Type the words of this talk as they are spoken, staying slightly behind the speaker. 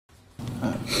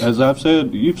As I've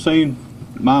said, you've seen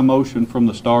my emotion from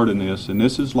the start in this, and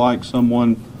this is like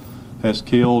someone has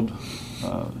killed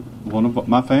one of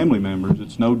my family members.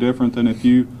 It's no different than if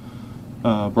you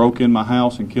broke in my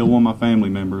house and killed one of my family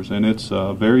members, and it's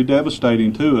very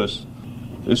devastating to us.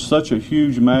 It's such a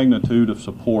huge magnitude of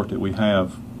support that we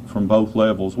have from both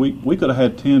levels. We could have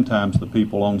had 10 times the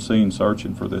people on scene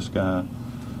searching for this guy,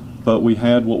 but we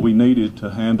had what we needed to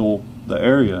handle the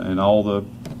area and all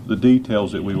the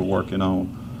details that we were working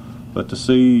on. But to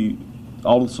see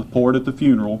all the support at the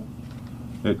funeral,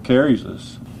 it carries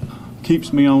us.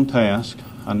 Keeps me on task.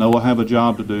 I know I have a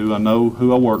job to do. I know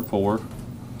who I work for,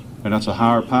 and that's a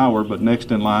higher power, but next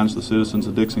in line is the citizens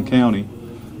of Dickson County.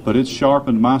 But it's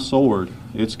sharpened my sword.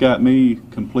 It's got me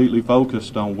completely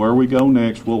focused on where we go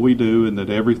next, what we do, and that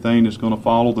everything is going to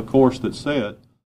follow the course that's set.